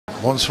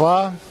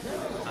Bonsoir,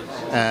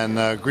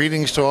 and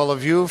greetings to all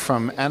of you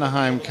from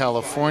Anaheim,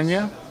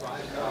 California.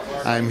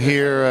 I'm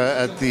here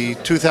at the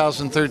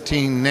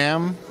 2013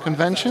 NAMM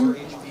convention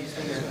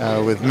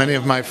with many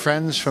of my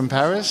friends from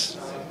Paris,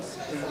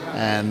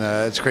 and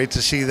it's great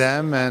to see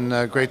them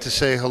and great to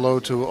say hello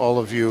to all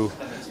of you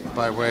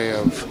by way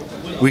of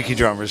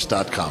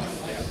wikidrummers.com.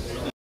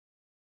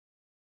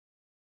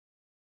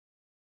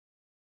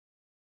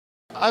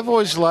 I've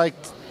always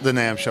liked the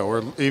NAMM show,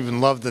 or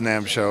even loved the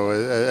NAMM show.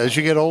 As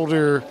you get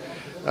older,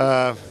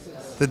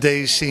 the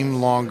days seem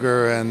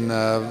longer and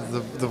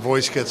the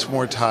voice gets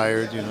more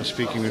tired,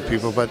 speaking with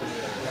people. But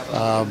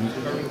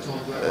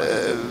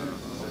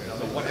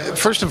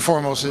first and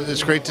foremost,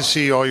 it's great to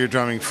see all your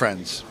drumming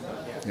friends.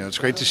 It's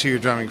great to see your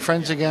drumming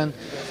friends again.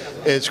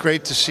 It's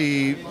great to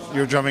see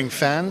your drumming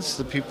fans,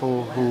 the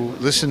people who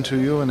listen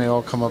to you, and they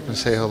all come up and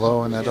say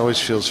hello, and that always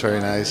feels very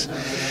nice.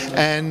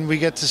 And we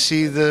get to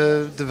see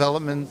the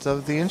development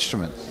of the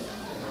instrument.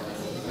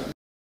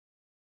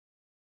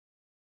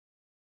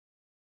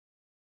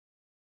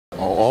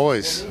 Oh,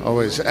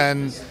 always.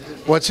 And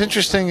what's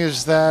interesting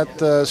is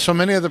that so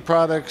many of the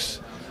products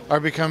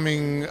are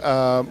becoming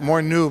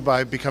more new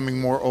by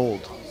becoming more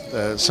old.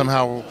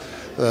 Somehow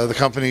the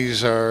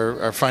companies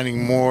are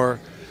finding more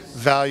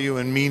value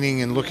and meaning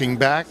in looking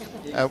back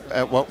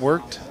at what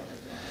worked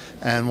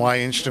and why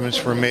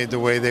instruments were made the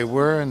way they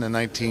were in the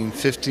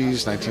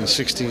 1950s,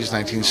 1960s,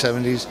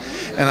 1970s.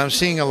 And I'm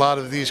seeing a lot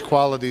of these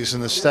qualities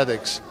and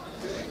aesthetics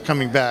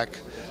coming back,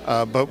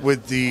 but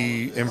with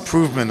the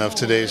improvement of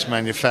today's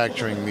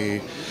manufacturing,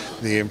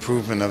 the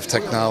improvement of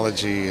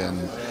technology, and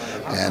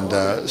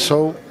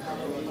so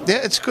yeah,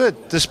 it's good.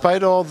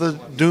 Despite all the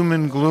doom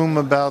and gloom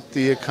about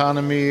the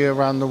economy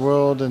around the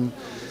world and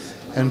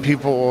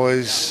people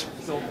always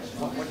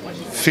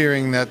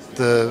fearing that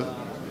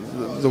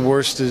the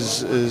worst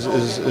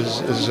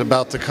is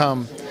about to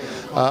come,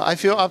 I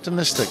feel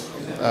optimistic.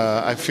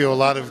 I feel a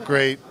lot of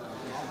great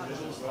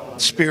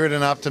spirit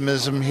and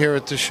optimism here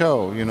at the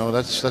show.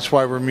 That's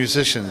why we're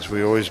musicians.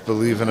 We always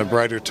believe in a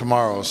brighter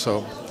tomorrow.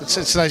 So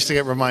it's nice to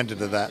get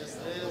reminded of that.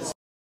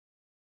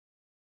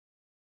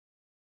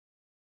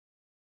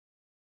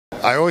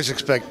 I always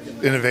expect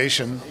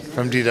innovation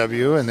from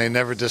DW, and they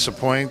never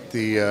disappoint.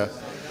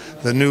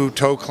 The new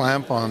toe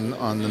clamp on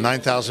the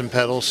 9000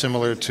 pedal,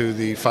 similar to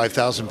the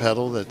 5000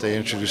 pedal that they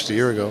introduced a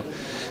year ago,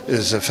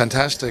 is a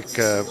fantastic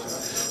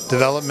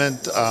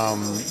development.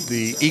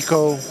 The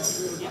Eco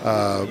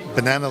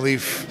banana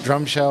leaf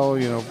drum shell,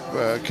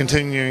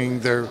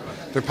 continuing their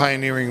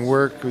pioneering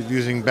work with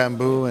using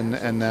bamboo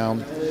and now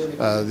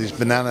these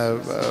banana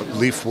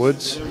leaf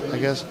woods, I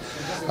guess.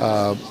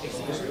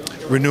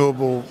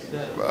 Renewable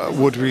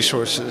wood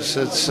resources.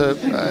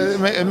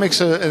 It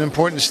makes an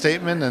important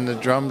statement, and the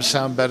drums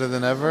sound better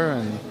than ever,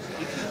 and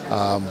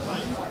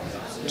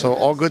so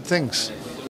all good things.